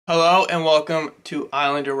Hello and welcome to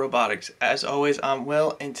Islander Robotics. As always, I'm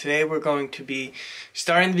Will, and today we're going to be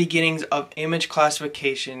starting the beginnings of image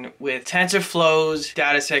classification with TensorFlow's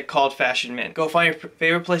dataset called Fashion Mnist. Go find your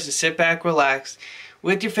favorite place to sit back, relax,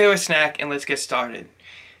 with your favorite snack, and let's get started.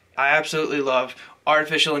 I absolutely love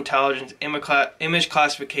artificial intelligence, image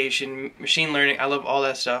classification, machine learning. I love all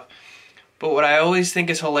that stuff. But what I always think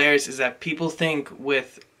is hilarious is that people think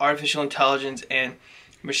with artificial intelligence and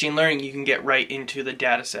machine learning you can get right into the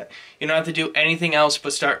data set. You don't have to do anything else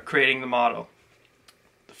but start creating the model.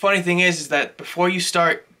 The funny thing is that before you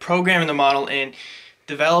start programming the model and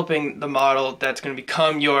developing the model that's going to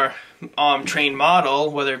become your trained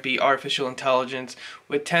model, whether it be artificial intelligence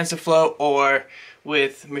with TensorFlow or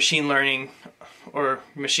with machine learning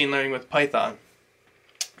with Python,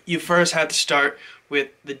 you first have to start with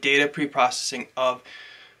the data preprocessing of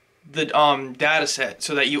the data set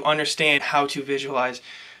so that you understand how to visualize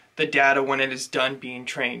the data when it is done being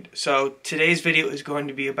trained. So today's video is going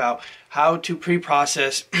to be about how to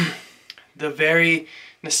preprocess the very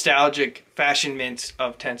nostalgic Fashion Mnist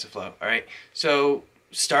of TensorFlow. Alright, so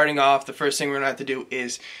starting off, the first thing we're going to have to do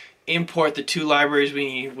is import the two libraries we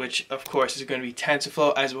need, which of course is going to be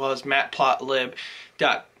TensorFlow as well as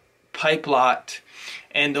matplotlib.pyplot,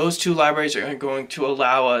 and those two libraries are going to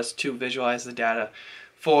allow us to visualize the data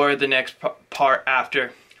for the next part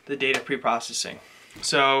after the data preprocessing.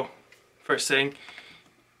 So first thing,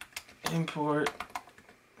 import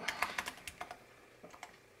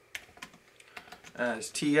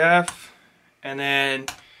as TF, and then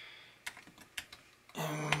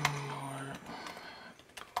import.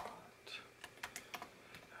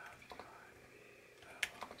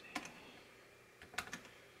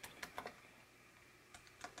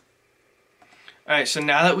 Alright, so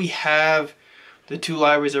now that we have the two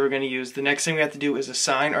libraries that we're going to use, the next thing we have to do is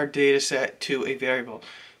assign our data set to a variable.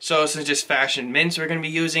 So since it's Fashion Mnist we're going to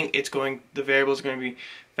be using, the variable is going to be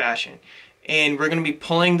fashion. And we're going to be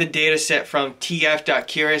pulling the data set from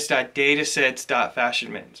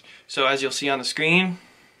tf.curious.datasets.fashionMnist. So as you'll see on the screen,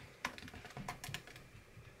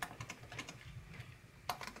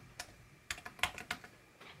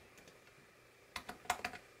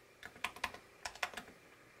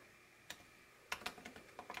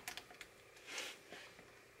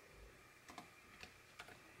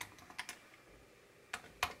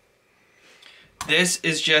 this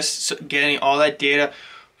is just getting all that data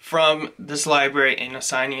from this library and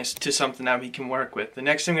assigning it to something that we can work with. The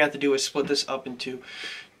next thing we have to do is split this up into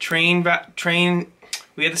we have to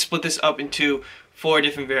split this up into 4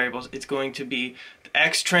 different variables. It's going to be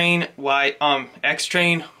xtrain,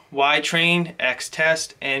 xtrain, ytrain,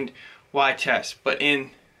 xtest, and ytest. But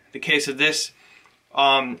in the case of this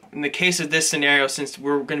scenario, since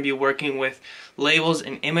we're going to be working with labels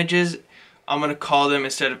and images, I'm going to call them,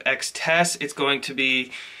 instead of xtest, it's going to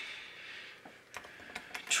be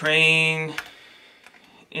train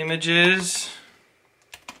images,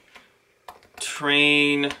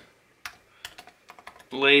 train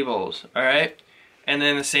labels, alright? And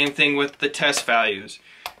then the same thing with the test values.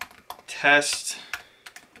 Test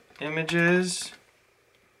images,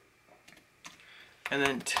 and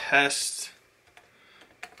then test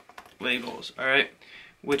labels, alright?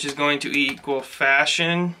 Which is going to equal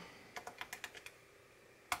fashion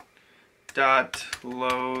dot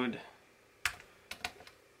load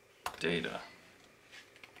data.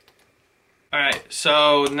 Alright,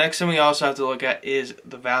 so the next thing we also have to look at is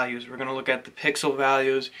the values. We're going to look at the pixel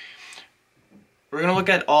values. We're going to look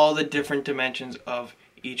at all the different dimensions of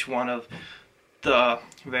each one of the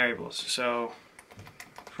variables. So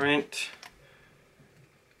print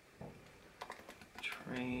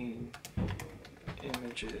train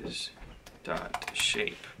images dot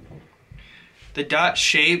shape. The dot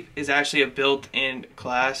shape is actually a built-in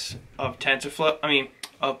class of TensorFlow,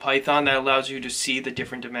 of Python, that allows you to see the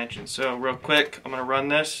different dimensions. So real quick, I'm going to run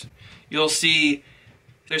this. You'll see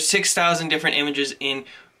there's 6,000 different images in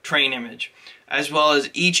train image, as well as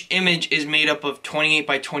each image is made up of 28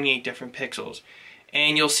 by 28 different pixels.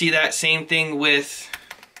 And you'll see that same thing with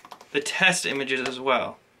the test images as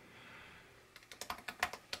well.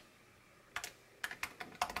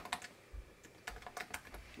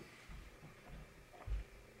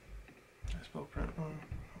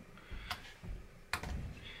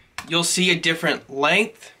 You'll see a different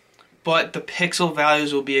length, but the pixel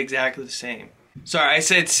values will be exactly the same. Sorry, I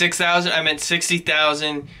said 6,000, I meant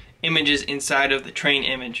 60,000 images inside of the train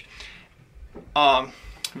image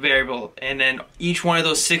variable, and then each one of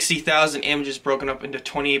those 60,000 images broken up into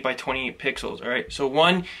 28 by 28 pixels. Alright, so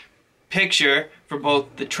one picture for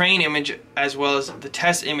both the train image as well as the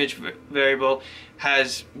test image variable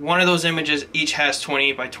has one of those images, each has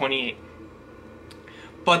 28 by 28.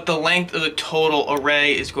 but the length of the total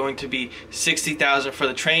array is going to be 60,000 for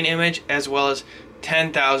the train image as well as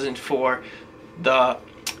 10,000 for the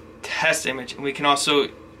test image. And we can also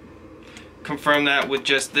confirm that with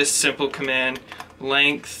just this simple command,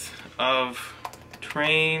 length of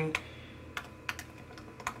train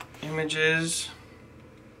images,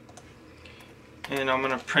 and I'm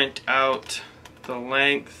going to print out the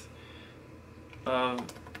length of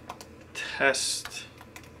test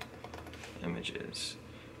images,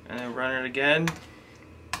 and then run it again.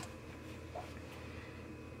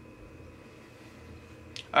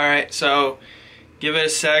 Alright, so give it a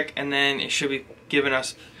sec, and then it should be giving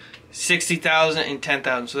us 60,000 and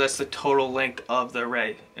 10,000. So that's the total length of the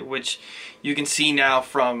array, which you can see now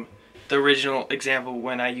from the original example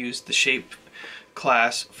when I used the shape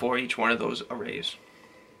class for each one of those arrays.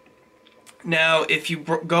 Now, if you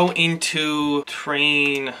go into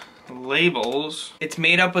train labels, it's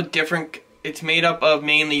made up of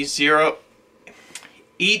mainly zero.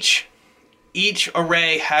 Each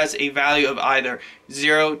array has a value of either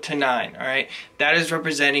 0 to 9, alright? That is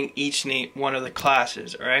representing each one of the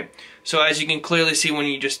classes, alright? So as you can clearly see when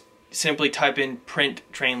you just simply type in print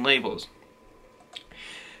train labels.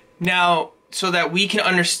 Now, so that we can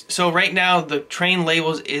understand, so right now the train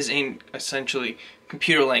labels is in essentially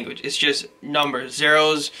computer language. It's just numbers,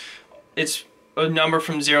 zeros, it's a number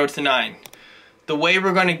from 0 to 9. The way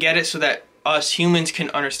we're going to get it so that us humans can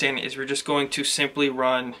understand it is we're just going to simply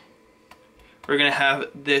run, we're going to have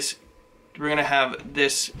this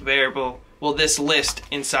variable, well, this list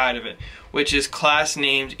inside of it, which is class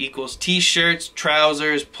names equals t-shirts,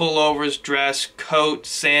 trousers, pullovers, dress, coat,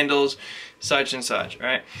 sandals, such and such,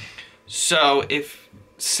 right? So if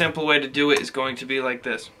simple way to do it is going to be like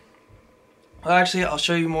this. Well, actually, I'll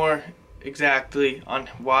show you more exactly on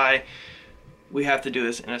why we have to do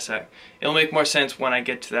this in a sec. It'll make more sense when I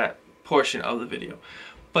get to that portion of the video.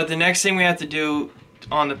 But the next thing we have to do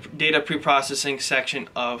on the data preprocessing section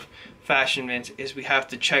of Fashion Mnist is we have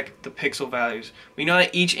to check the pixel values. We know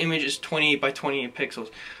that each image is 28 by 28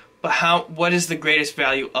 pixels, but what is the greatest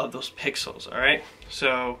value of those pixels? All right,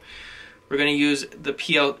 so we're going to use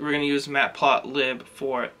matplotlib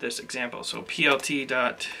for this example. So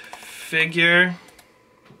plt.figure,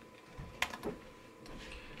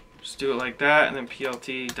 just do it like that, and then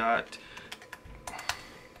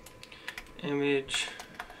plt.image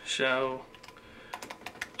show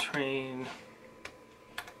train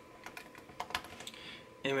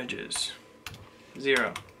images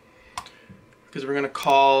 0, because we're going to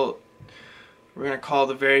call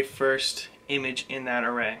the very first image in that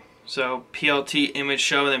array. So plt image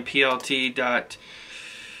show, and then plt dot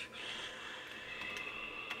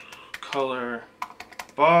color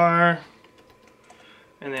bar,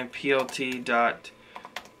 and then plt dot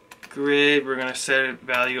grid. We're going to set a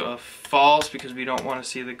value of false because we don't want to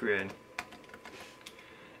see the grid.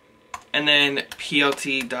 And then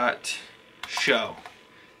plt dot show.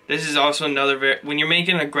 This is also another when you're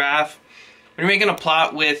making a graph, when you're making a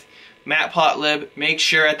plot with matplotlib, make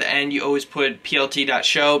sure at the end you always put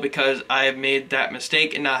plt.show, because I have made that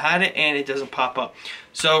mistake and not had it and it doesn't pop up.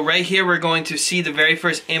 So right here we're going to see the very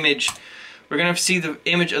first image. We're going to see the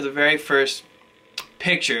image of the very first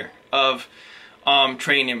picture of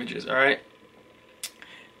train images, alright?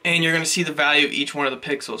 And you're going to see the value of each one of the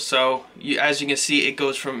pixels. So as you can see, it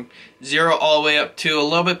goes from 0 all the way up to a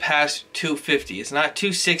little bit past 250. It's not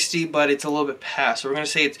 260, but it's a little bit past. So we're going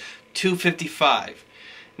to say it's 255.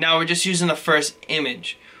 Now we're just using the first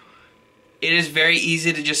image. It is very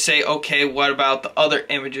easy to just say, okay, what about the other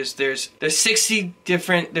images? There's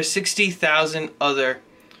 60,000 other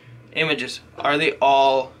images. Are they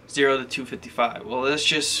all 0 to 255? Well, let's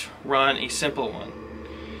just run a simple one.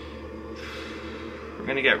 We're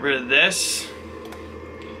going to get rid of this,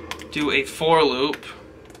 do a for loop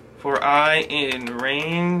for I in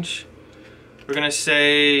range. We're going to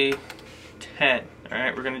say 10.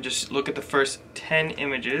 Alright, we're going to just look at the first 10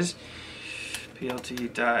 images.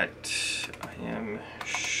 plt.im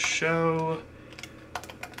show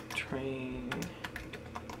train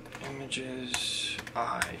images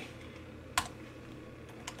I.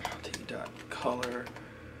 plt.color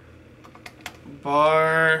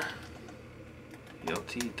bar.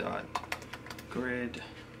 plt.grid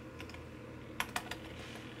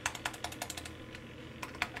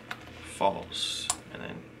false, and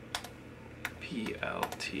then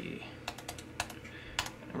plt,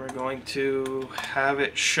 and we're going to have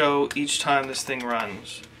it show each time this thing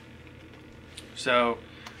runs. So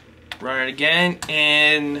run it again,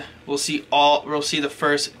 and we'll see the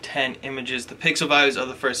first 10 images, the pixel values of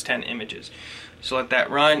the first 10 images. So let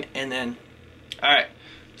that run, and then alright,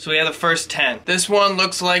 So we have the first 10. This one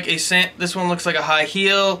looks like a high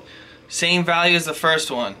heel, same value as the first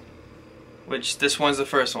one, which this one's the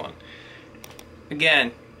first one.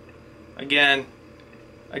 Again, again,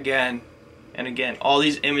 again, and again. All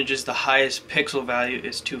these images, the highest pixel value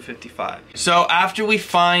is 255. So after we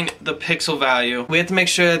find the pixel value, we have to make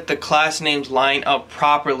sure that the class names line up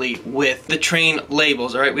properly with the train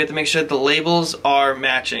labels, alright? We have to make sure that the labels are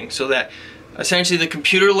matching so that essentially the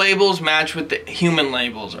computer labels match with the human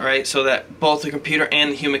labels, alright? So that both the computer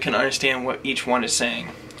and the human can understand what each one is saying.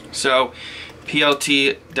 So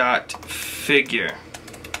plt.figure,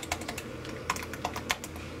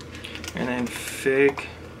 and then fig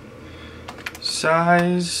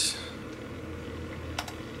size,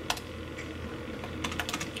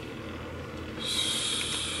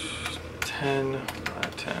 ten by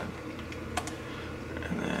 10,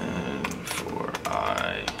 and then for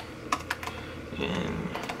I in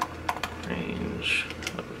range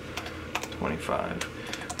of 25.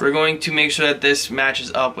 We're going to make sure that this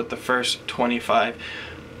matches up with the first 25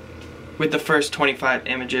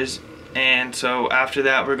 images. And so after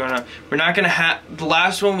that we're not gonna have, the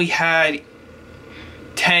last one we had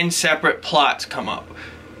 10 separate plots come up.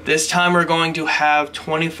 This time we're going to have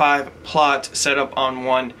 25 plots set up on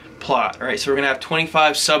one plot. Alright, so we're gonna have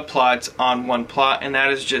 25 subplots on one plot, and that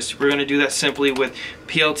is just, we're gonna do that simply with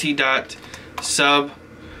plt.subplot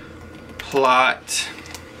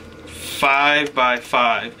 5 by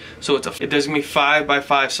 5. So there's gonna be 5 by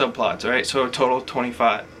 5 subplots, alright? So a total of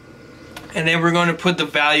 25. And then we're going to put the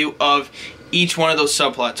value of each one of those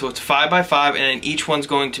subplots. So it's 5 by 5, and then each one's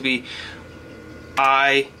going to be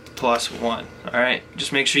I plus 1. Alright?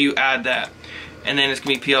 Just make sure you add that. And then it's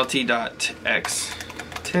going to be plt.xticks,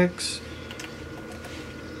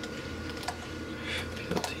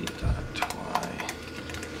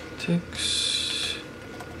 plt.yticks.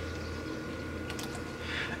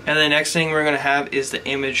 And the next thing we're going to have is the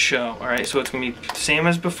image show. Alright, so it's going to be the same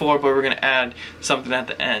as before, but we're going to add something at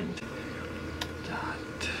the end.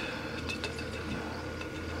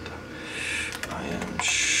 I am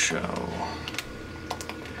show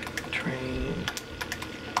train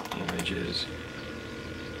images,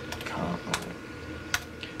 comma,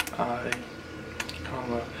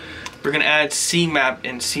 we're going to add CMap,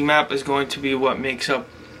 and CMap is going to be what makes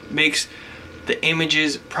the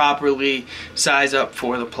images properly size up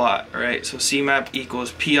for the plot. Alright, so CMap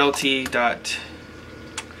equals plt.binary,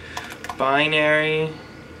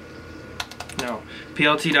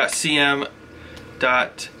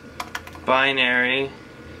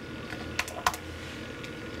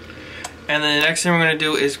 and then the next thing we're going to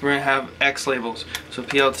do is we're going to have X labels. So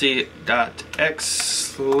plt.x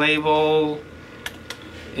label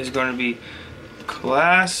is going to be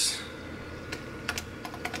class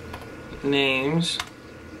names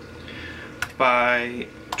by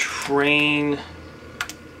train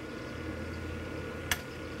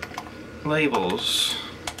labels,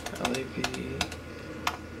 LAB,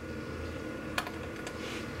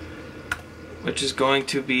 which is going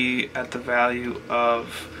to be at the value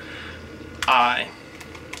of I.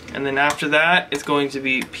 And then after that it's going to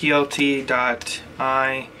be plt.show.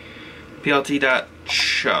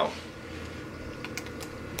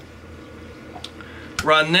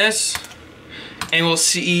 Run this and we'll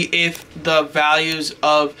see if the values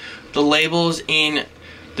of the labels in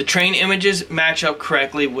the train images match up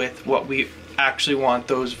correctly with what we actually want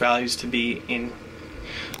those values to be in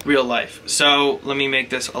real life. So let me make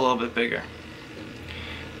this a little bit bigger.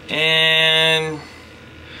 And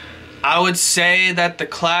I would say that the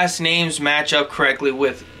class names match up correctly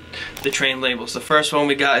with the train labels. The first one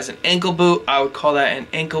we got is an ankle boot. I would call that an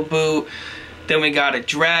ankle boot. Then we got a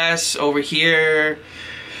dress over here,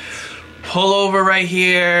 pullover right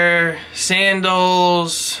here,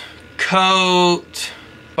 sandals, coat.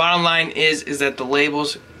 Bottom line is that the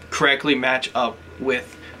labels correctly match up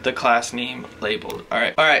with the class name labeled.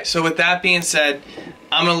 Alright, so with that being said,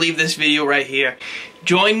 I'm gonna leave this video right here.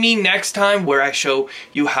 Join me next time where I show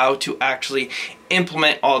you how to actually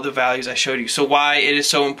implement all the values I showed you. So why it is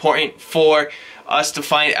so important for us to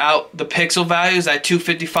find out the pixel values, that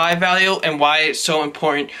 255 value, and why it's so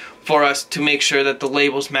important for us to make sure that the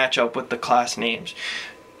labels match up with the class names.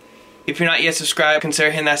 If you're not yet subscribed, consider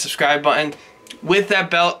hitting that subscribe button with that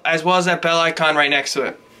bell, as well as that bell icon right next to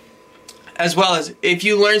it. As well as, if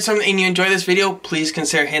you learned something and you enjoy this video, please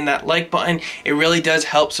consider hitting that like button. It really does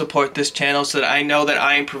help support this channel so that I know that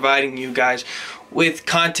I am providing you guys with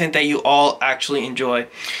content that you all actually enjoy.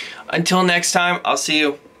 Until next time, I'll see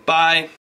you. Bye.